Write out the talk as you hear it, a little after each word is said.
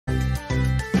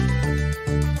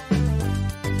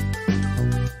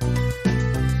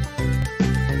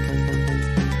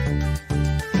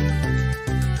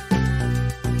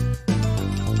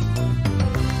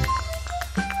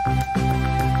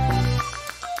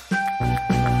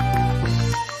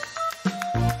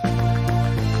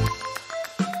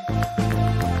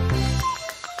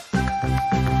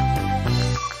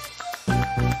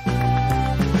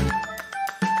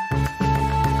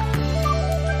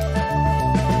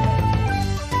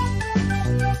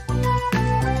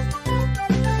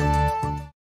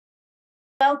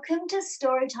Welcome to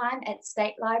Storytime at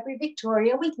State Library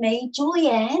Victoria with me,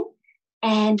 Julianne.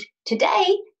 And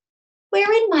today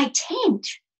we're in my tent.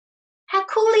 How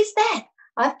cool is that?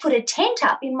 I've put a tent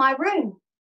up in my room.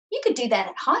 You could do that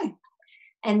at home.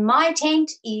 And my tent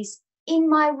is in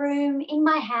my room, in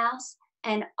my house,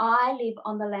 and I live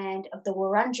on the land of the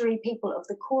Wurundjeri people of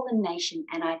the Kulin Nation,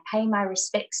 and I pay my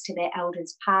respects to their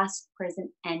elders past, present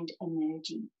and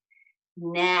emerging.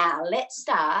 Now let's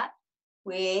start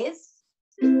with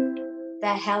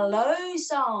the hello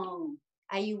song.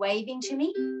 Are you waving to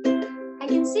me? I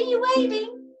can see you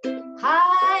waving.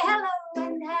 Hi, hello,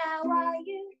 and how are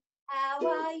you? How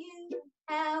are you?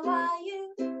 How are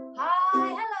you?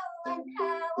 Hi, hello, and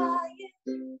how are you?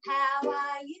 How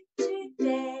are you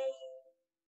today?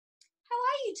 How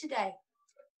are you today?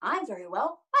 I'm very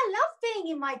well. I love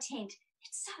being in my tent.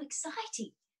 It's so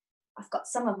exciting. I've got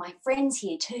some of my friends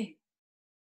here too.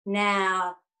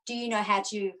 Now, do you know how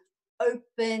to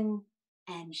open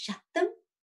and shut them?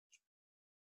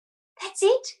 That's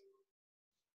it.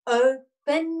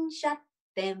 Open, shut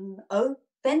them,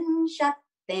 shut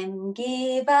them,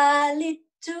 give a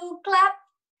little clap.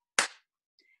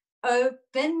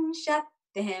 Open, shut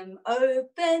them,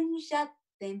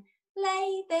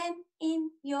 lay them in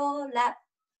your lap.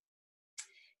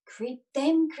 Creep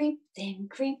them,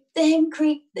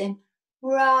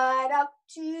 right up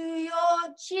to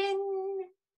your chin.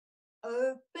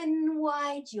 Open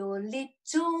wide your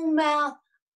little mouth,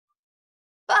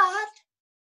 but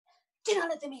do not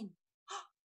let them in.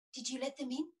 Did you let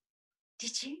them in?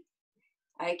 Did you?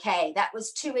 Okay, that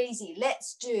was too easy.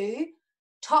 Let's do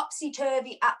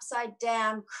topsy-turvy, upside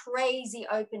down, crazy,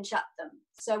 open, shut them.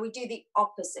 So we do the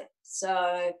opposite.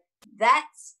 So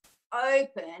that's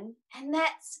open and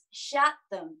that's shut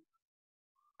them.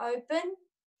 Open,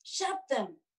 shut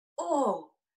them. Oh,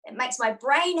 it makes my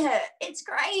brain hurt. It's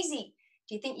crazy.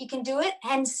 Do you think you can do it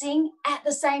and sing at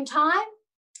the same time?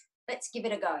 Let's give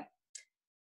it a go.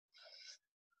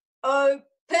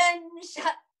 Open,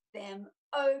 shut them,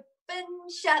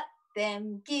 shut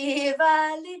them, give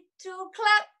a little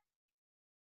clap.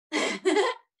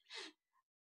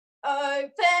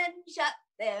 Open, shut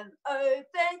them,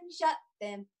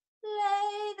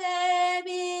 lay them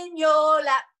in your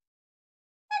lap.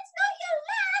 That's not your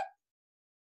lap.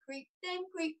 Creep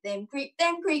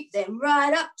them,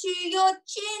 right up to your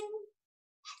chin.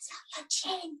 That's not your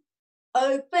chin.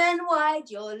 Open wide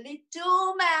your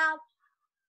little mouth.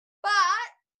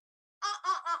 But,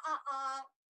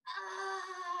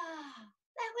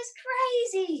 that was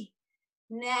crazy.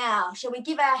 Now, shall we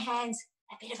give our hands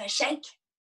a bit of a shake?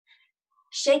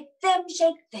 Shake them,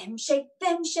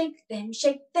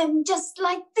 just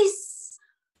like this.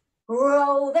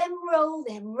 Roll them, blow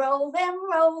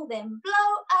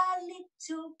a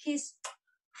little kiss.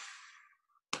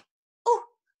 Oh,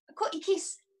 I caught your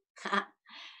kiss.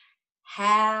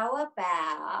 How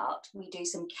about we do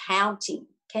some counting?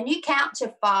 Can you count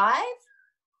to 5?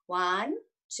 1,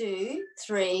 2,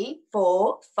 3,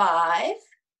 4, 5.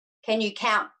 Can you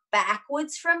count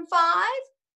backwards from 5?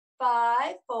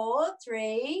 5, 4,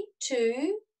 3,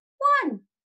 2, 1.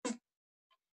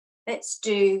 Let's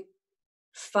do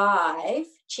 5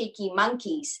 cheeky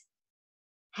monkeys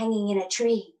hanging in a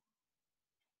tree.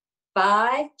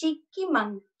 5 cheeky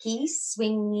monkeys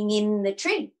swinging in the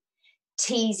tree.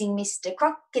 Teasing Mr.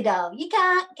 Crocodile, you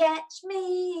can't catch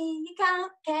me, you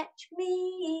can't catch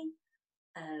me.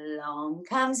 Along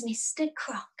comes Mr.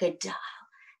 Crocodile,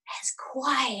 as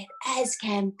quiet as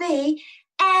can be,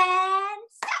 and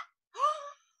stop.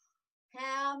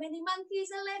 How many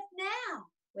monkeys are left now?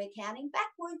 We're counting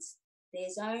backwards.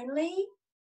 There's only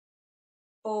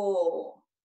 4.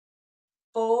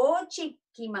 4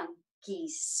 cheeky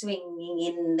monkeys swinging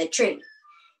in the tree.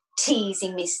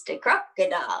 Teasing Mr.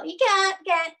 Crocodile, you can't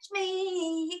catch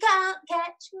me, you can't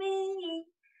catch me.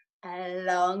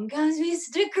 Along comes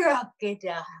Mr.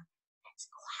 Crocodile, as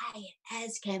quiet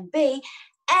as can be,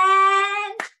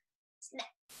 and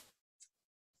snap.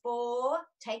 4,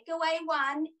 take away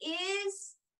 1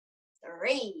 is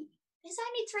 3. There's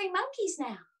only 3 monkeys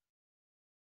now.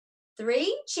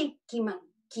 3 cheeky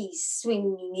monkeys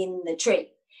swinging in the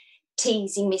tree.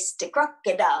 Teasing Mr.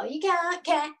 Crocodile, you can't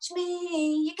catch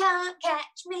me, you can't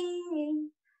catch me.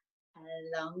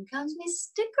 Along comes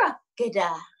Mr.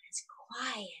 Crocodile, as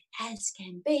quiet as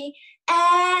can be,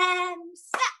 and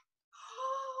snap.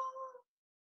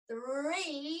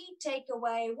 3, take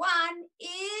away 1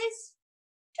 is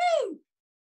 2.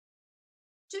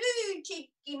 2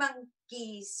 cheeky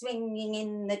monkeys swinging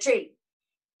in the tree.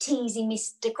 Teasing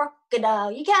Mr.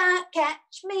 Crocodile, you can't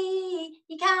catch me,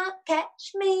 you can't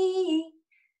catch me.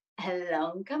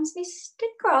 Along comes Mr.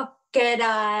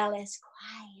 Crocodile, as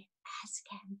quiet as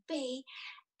can be,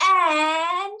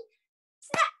 and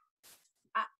snap.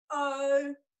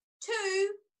 Uh-oh. 2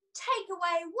 take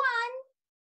away 1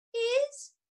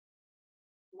 is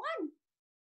 1.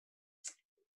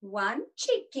 1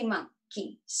 cheeky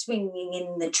monkey swinging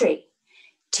in the tree,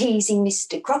 teasing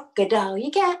Mr. Crocodile, you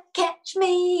can't catch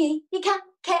me, you can't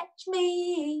catch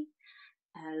me.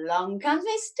 Along comes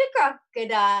Mr.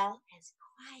 Crocodile, as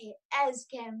quiet as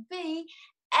can be,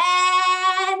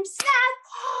 and snap!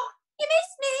 You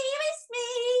missed me, you missed me.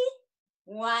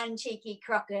 One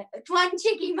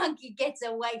cheeky monkey gets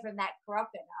away from that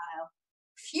crocodile.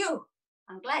 Phew,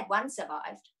 I'm glad one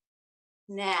survived.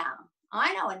 Now,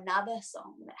 I know another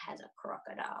song that has a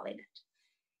crocodile in it.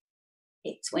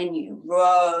 It's when you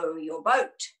row your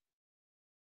boat.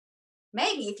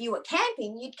 Maybe if you were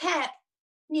camping, you'd camp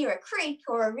near a creek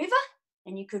or a river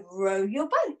and you could row your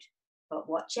boat. But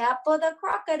watch out for the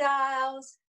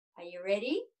crocodiles. Are you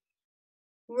ready?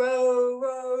 Row,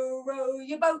 row, row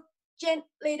your boat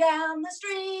gently down the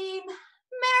stream.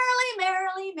 Merrily,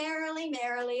 merrily, merrily,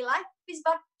 merrily, life is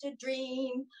but a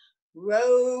dream.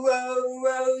 Row, row,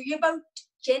 row your boat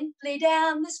gently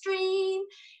down the stream.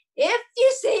 If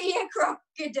you see a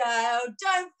crocodile,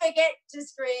 don't forget to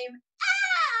scream,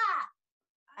 ah!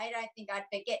 I don't think I'd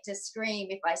forget to scream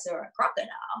if I saw a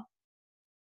crocodile.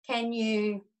 Can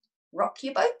you rock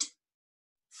your boat?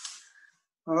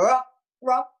 Rock,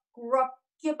 rock, rock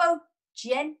your boat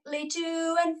gently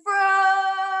to and fro.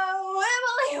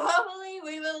 Wibbly, wobbly,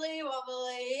 wibbly,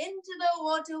 wobbly, into the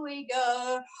water we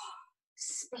go.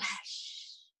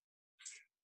 Splash.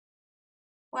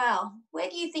 Well, where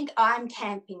do you think I'm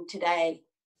camping today?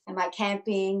 Am I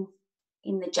camping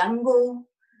in the jungle?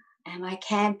 Am I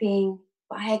camping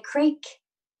by a creek?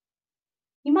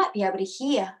 You might be able to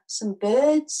hear some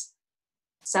birds.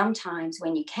 Sometimes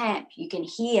when you camp, you can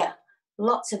hear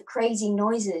lots of crazy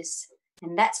noises,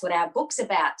 and that's what our book's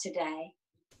about today.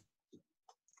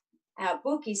 Our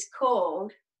book is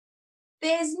called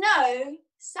There's No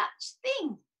Such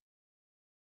Thing,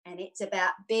 and it's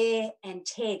about Bear and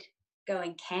Ted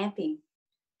going camping.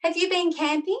 Have you been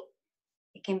camping?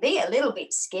 It can be a little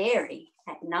bit scary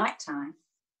at night time.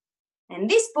 And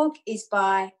this book is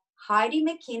by Heidi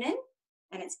McKinnon,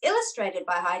 and it's illustrated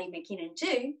by Heidi McKinnon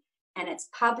too, and it's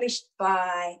published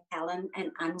by Allen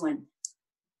and Unwin.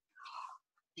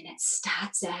 And it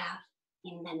starts out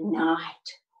in the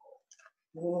night.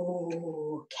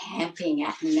 Ooh, camping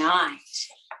at night.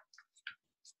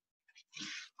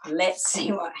 Let's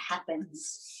see what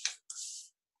happens.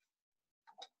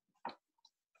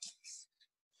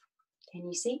 Can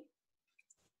you see?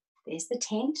 There's the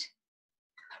tent.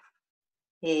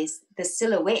 There's the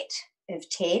silhouette of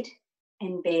Ted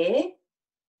and Bear.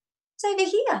 It's over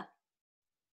here.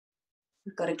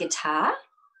 We've got a guitar,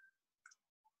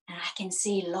 and I can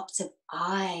see lots of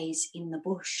eyes in the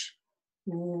bush.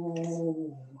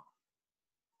 Ooh.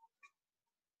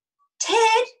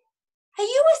 Ted, are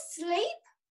you asleep?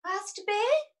 Asked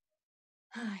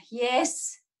Bear.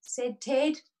 Yes, said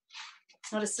Ted.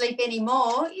 Not asleep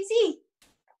anymore, is he?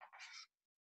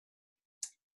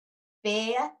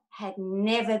 Bear had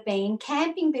never been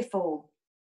camping before.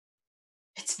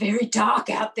 It's very dark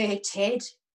out there, Ted,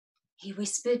 he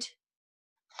whispered.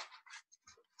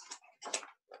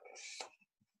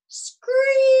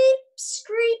 Screep,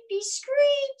 screepy,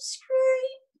 screep,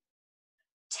 screep.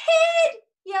 Ted,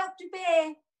 yelped Bear,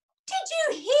 did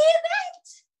you hear that?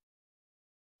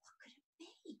 What could it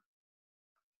be?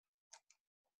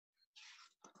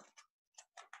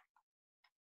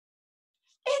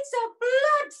 It's a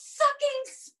blood-sucking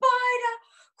spider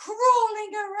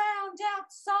crawling around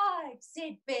outside,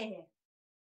 said Bear.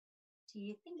 Do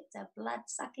you think it's a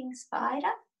blood-sucking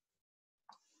spider?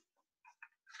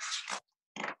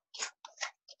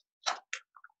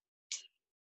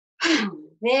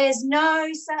 There's no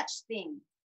such thing,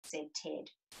 said Ted.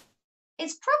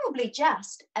 It's probably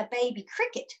just a baby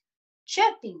cricket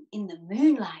chirping in the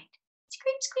moonlight.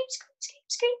 Screep, screep, screep, screep,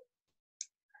 screep.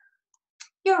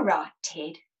 You're right,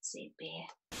 Ted, said Bear.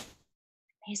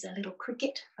 There's a little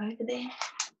cricket over there.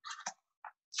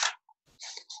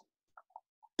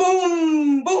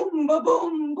 Boom, boom, ba,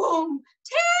 boom, boom.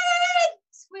 Ted,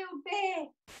 squealed Bear.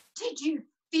 Did you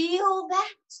feel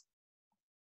that?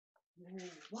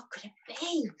 Ooh, what could it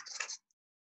be?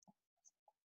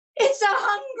 It's a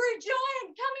hungry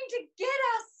giant coming to get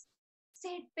us,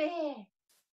 said Bear.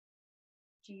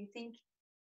 Do you think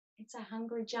it's a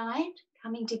hungry giant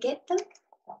coming to get them?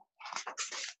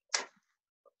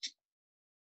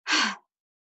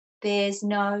 There's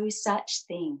no such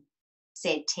thing,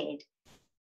 said Ted.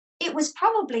 It was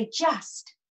probably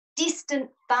just distant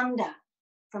thunder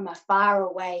from a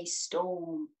faraway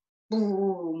storm.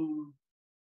 Boom.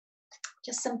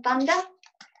 Just some thunder.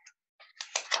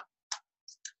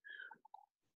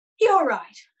 You're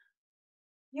right.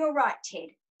 You're right,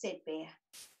 Ted, said Bear.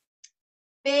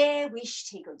 Bear wished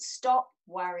he could stop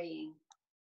worrying.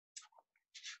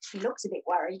 He looks a bit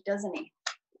worried, doesn't he?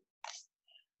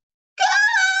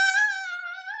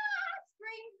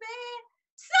 Screamed Bear.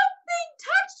 Something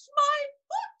touched my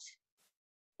foot.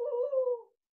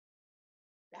 Ooh.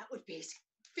 That would be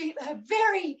a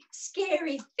very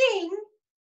scary thing.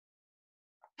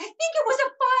 I think it was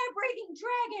a fire-breathing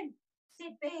dragon,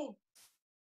 said Bear.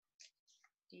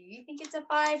 Do you think it's a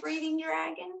fire-breathing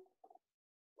dragon?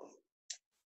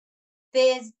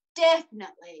 There's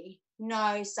definitely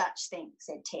no such thing,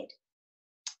 said Ted.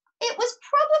 It was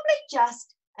probably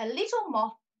just a little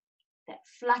moth that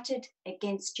fluttered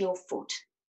against your foot.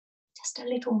 Just a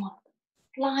little moth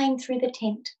flying through the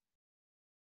tent.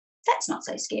 That's not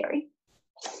so scary.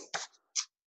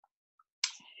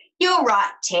 You're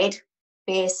right, Ted,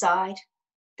 Bear sighed.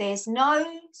 There's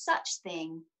no such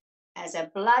thing as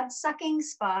a blood-sucking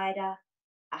spider,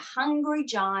 a hungry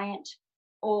giant,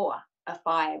 or a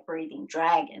fire-breathing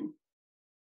dragon.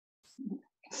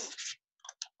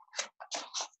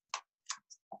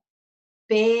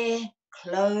 Bear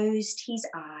closed his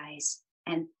eyes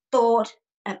and thought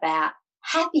about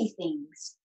happy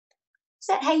things. Is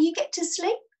that how you get to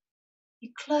sleep? You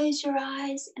close your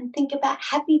eyes and think about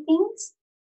happy things?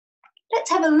 Let's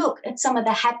have a look at some of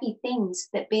the happy things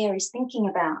that Bear is thinking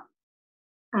about.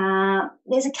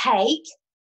 There's a cake.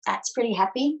 That's pretty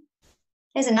happy.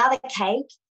 There's another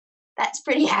cake. That's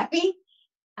pretty happy.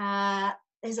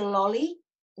 There's a lolly.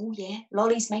 Oh, yeah,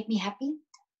 lollies make me happy.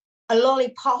 A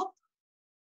lollipop.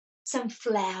 Some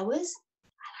flowers.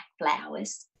 I like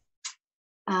flowers.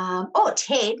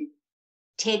 Ted.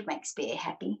 Ted makes Bear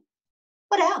happy.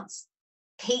 What else?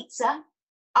 Pizza,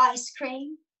 ice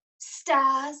cream,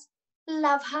 stars,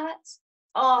 love hearts.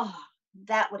 Oh,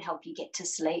 that would help you get to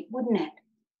sleep, wouldn't it?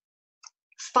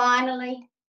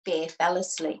 Finally, Bear fell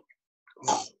asleep.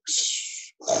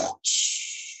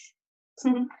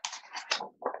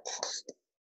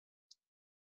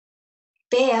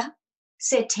 Bear,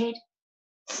 said Ted,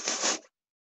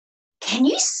 can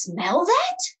you smell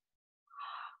that?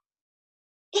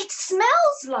 It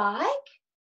smells like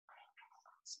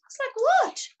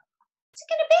what? What's it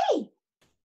going to be?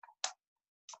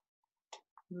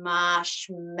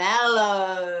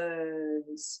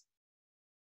 Marshmallows.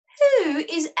 Who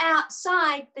is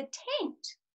outside the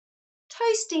tent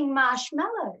toasting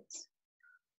marshmallows?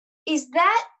 Is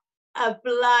that a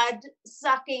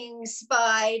blood-sucking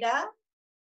spider,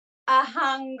 a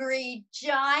hungry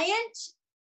giant,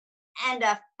 and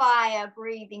a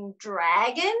fire-breathing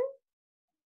dragon?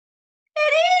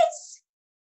 It is.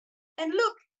 And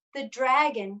look, the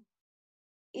dragon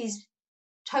is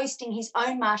toasting his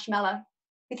own marshmallow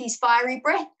with his fiery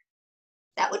breath.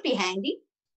 That would be handy.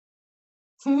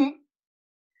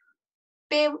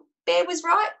 Bear was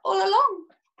right all along.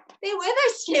 There were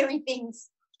those scary things.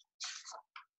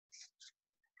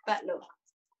 But look,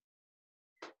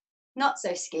 not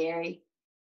so scary.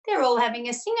 They're all having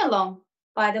a sing-along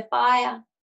by the fire.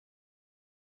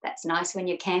 That's nice when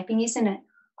you're camping, isn't it?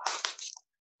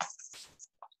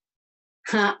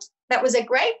 That was a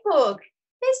great book.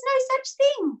 There's no such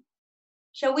thing.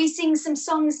 Shall we sing some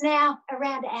songs now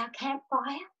around our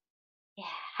campfire?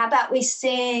 Yeah, how about we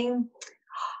sing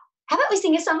a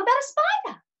song about a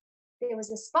spider? There was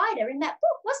a spider in that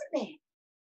book, wasn't there?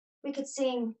 We could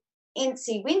sing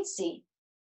Incy Wincy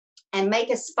and make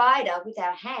a spider with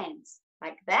our hands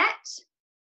like that.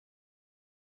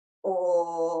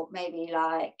 Or maybe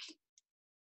like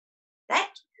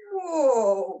that.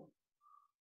 Whoa.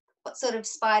 What sort of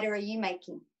spider are you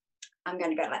making? I'm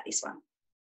going to go like this one.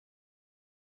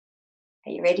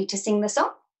 Are you ready to sing the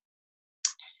song?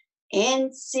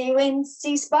 Incy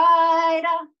Wincy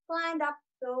spider climbed up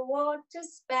the water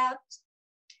spout.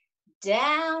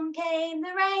 Down came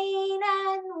the rain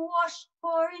and washed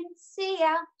poor Incy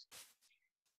out.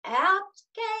 Out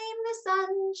came the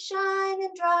sunshine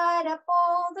and dried up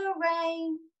all the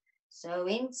rain. So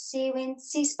Incy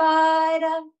Wincy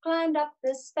spider climbed up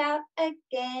the spout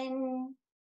again.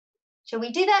 Shall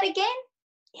we do that again?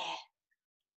 Yeah.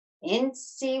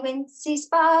 Incy Wincy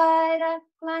spider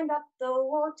climbed up the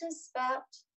water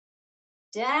spout.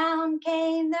 Down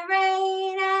came the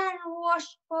rain and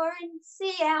washed poor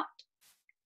Incy out.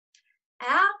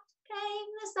 Out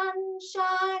came the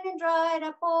sunshine and dried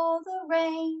up all the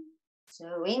rain.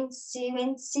 So Incy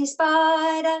Wincy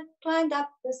spider climbed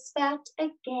up the spout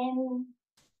again.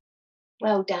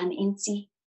 Well done, Incy.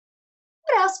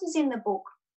 What else was in the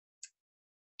book?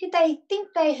 Did they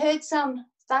think they heard some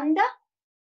thunder?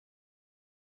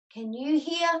 Can you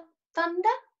hear thunder?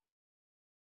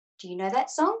 Do you know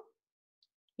that song?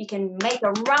 You can make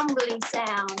a rumbling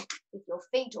sound with your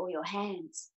feet or your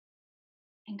hands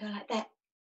and go like that.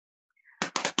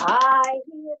 I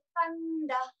hear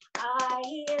thunder, I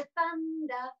hear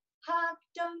thunder, hark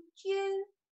don't you,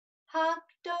 hark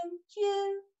don't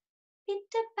you.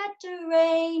 Pitter-patter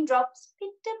raindrops,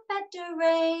 pitter-patter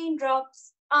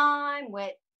raindrops, I'm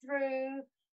wet through,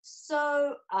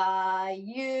 so are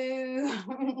you.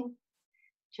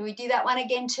 Shall we do that one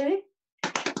again too?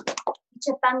 Get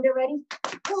your thunder ready.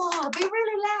 Oh, be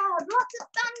really loud, lots of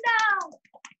thunder.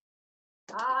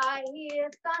 I hear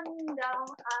thunder,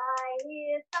 I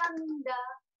hear thunder,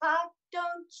 hark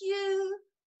don't you,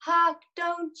 hark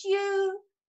don't you.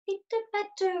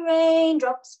 Pitter-patter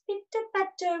raindrops,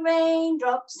 pitter-patter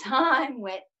raindrops, I'm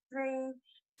wet through,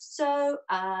 so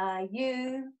are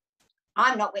you.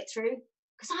 I'm not wet through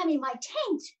because I'm in my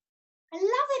tent. I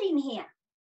love it in here.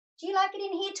 Do you like it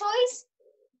in here, toys?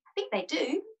 I think they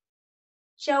do.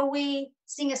 Shall we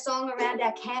sing a song around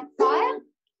our campfire?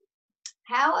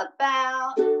 How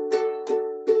about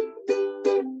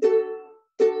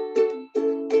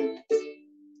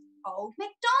Old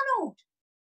MacDonald?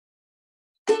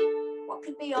 What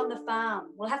could be on the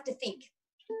farm? We'll have to think.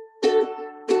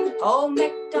 Old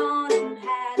MacDonald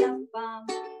had a farm,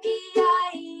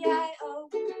 E-I-E-I-O,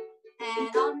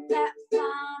 and on that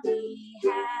farm he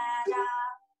had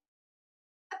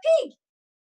a pig.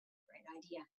 Great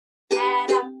idea.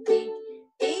 Had a pig,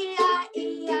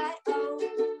 E-I-E-I-O,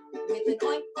 with an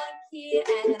oink oink here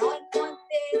and an oink oink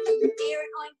there, here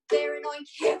an oink, there an oink,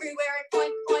 everywhere an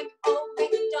oink oink. Old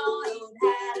MacDonald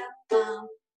had a farm,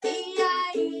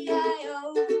 E-I-E-I-O.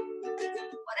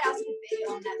 What else could be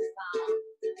on that farm?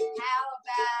 How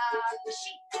about the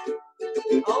sheep?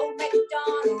 Old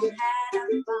MacDonald had a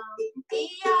farm,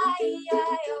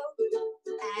 E-I-E-I-O,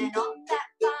 and on that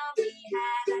farm he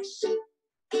had a sheep,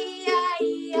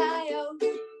 E-I-E-I-O,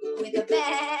 with a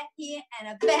bat here and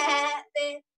a bat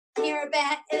there, here a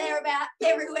bat and there a bat,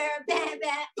 everywhere a bat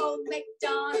bat. Old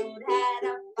MacDonald had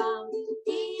a farm,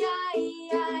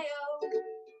 E-I-E-I-O.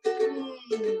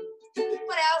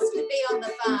 What else could be on the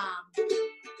farm?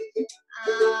 A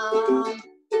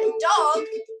dog.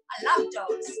 I love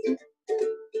dogs.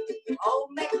 Old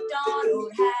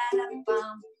MacDonald had a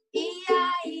farm,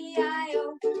 E-I-E-I-O,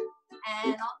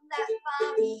 and on that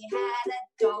farm he had a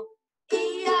dog,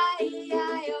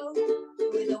 E-I-E-I-O,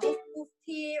 with a woof woof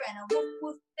here and a woof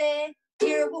woof there,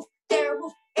 here a woof, there a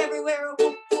woof, everywhere a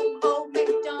woof woof. Old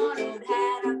MacDonald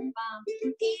had a farm,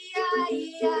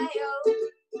 E-I-E-I-O.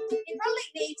 He probably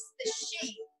needs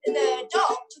the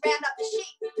dog to round up the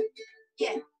sheep.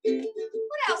 Yeah.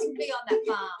 What else would be on that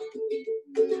farm?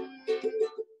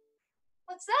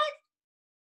 What's that?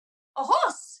 A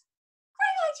horse.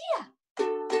 Great idea.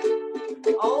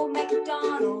 Old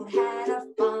MacDonald had a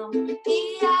farm,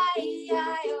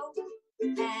 E-I-E-I-O,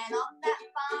 and on that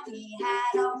farm he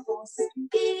had a horse,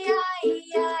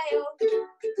 E-I-E-I-O,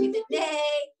 with a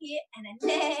neigh here and a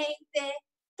neigh there,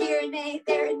 here a neigh,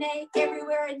 there a neigh,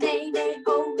 everywhere a neigh, neigh.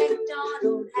 Old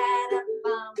MacDonald had a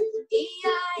farm,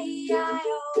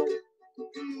 E-I-E-I-O.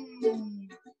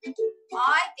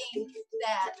 I think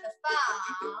that the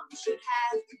farm should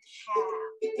have a cow.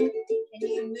 Can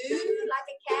you moo like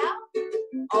a cow?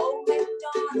 Old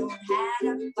MacDonald had a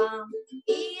farm,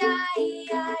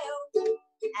 E-I-E-I-O,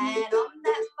 and on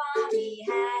that farm he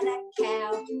had a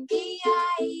cow,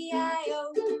 E-I-E-I-O,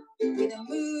 with a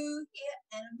moo here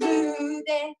and a moo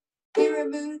there, here a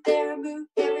moo, there a moo,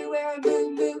 everywhere a moo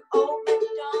moo. Old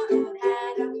MacDonald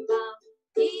had a farm,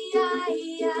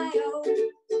 E-I-E-I-O.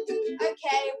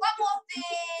 Okay, one more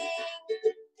thing.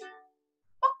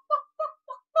 Bok, bok, bok,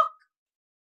 bok, bok.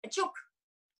 A chook.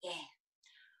 Yeah.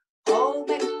 Old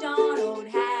MacDonald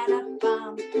had a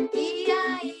farm,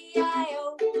 E-I-E-I-O,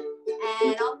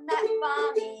 and on that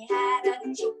farm he had a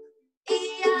chook,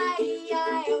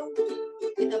 E-I-E-I-O,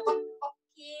 with a bok bok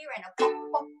here and a bok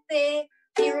bok there,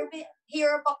 here a bit,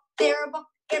 here a bok, there a bok,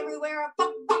 everywhere a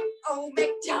bok bok. Old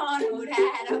MacDonald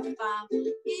had a farm,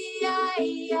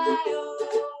 E-I-E-I-O.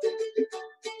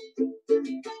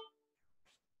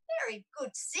 Very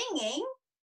good singing.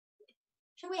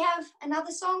 Shall we have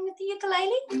another song with the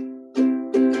ukulele?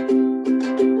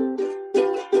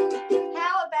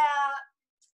 How about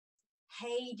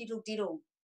Hey Diddle Diddle,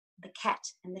 the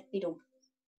cat and the fiddle?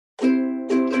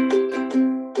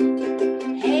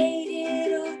 Hey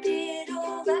diddle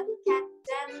diddle, the cat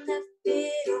and the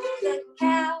fiddle, the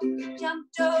cow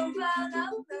jumped over the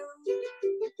moon.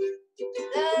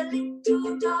 The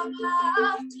little dog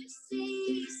laughed to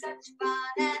see such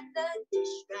fun, and the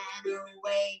dish ran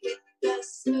away with the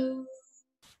spoon.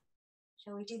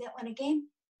 Shall we do that one again?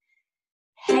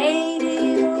 Hey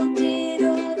diddle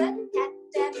diddle, the cat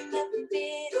and the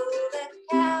fiddle, the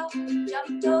cow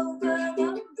jumped over the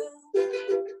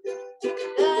moon.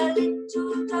 The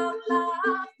little dog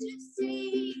laughed to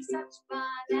see such fun,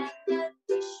 and the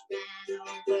fish ran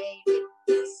away with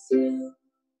the spoon.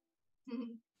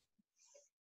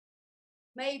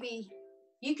 Maybe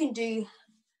you can do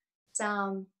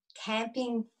some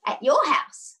camping at your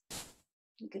house.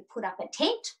 You could put up a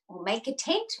tent or make a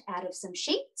tent out of some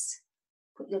sheets,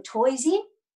 put your toys in,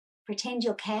 pretend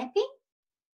you're camping.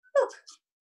 Look,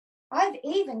 I've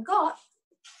even got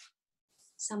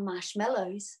some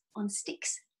marshmallows on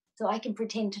sticks so I can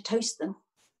pretend to toast them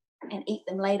and eat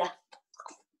them later.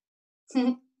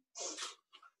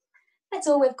 That's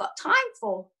all we've got time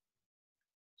for.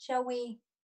 Shall we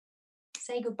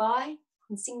say goodbye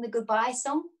and sing the goodbye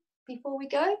song before we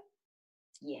go?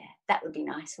 Yeah, that would be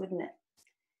nice, wouldn't it?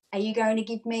 Are you going to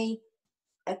give me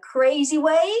a crazy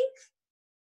wave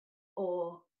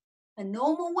or a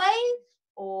normal wave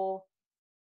or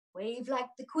wave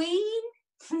like the Queen?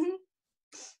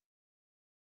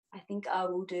 I think I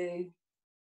will do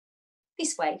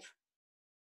this wave.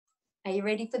 Are you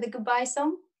ready for the goodbye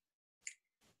song?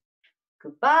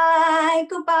 Goodbye,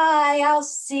 goodbye, I'll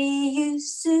see you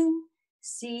soon.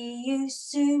 See you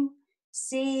soon,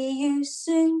 see you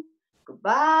soon.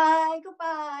 Goodbye,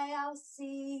 goodbye, I'll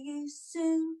see you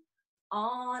soon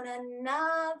on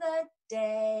another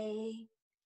day.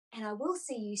 And I will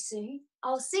see you soon.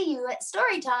 I'll see you at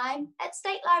Storytime at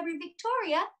State Library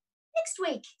Victoria next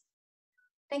week.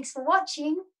 Thanks for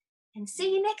watching and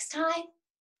see you next time.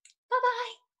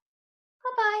 Bye-bye.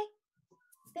 Bye-bye.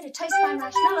 Better toast my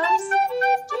marshmallows.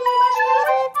 Do you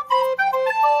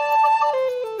marshmallow?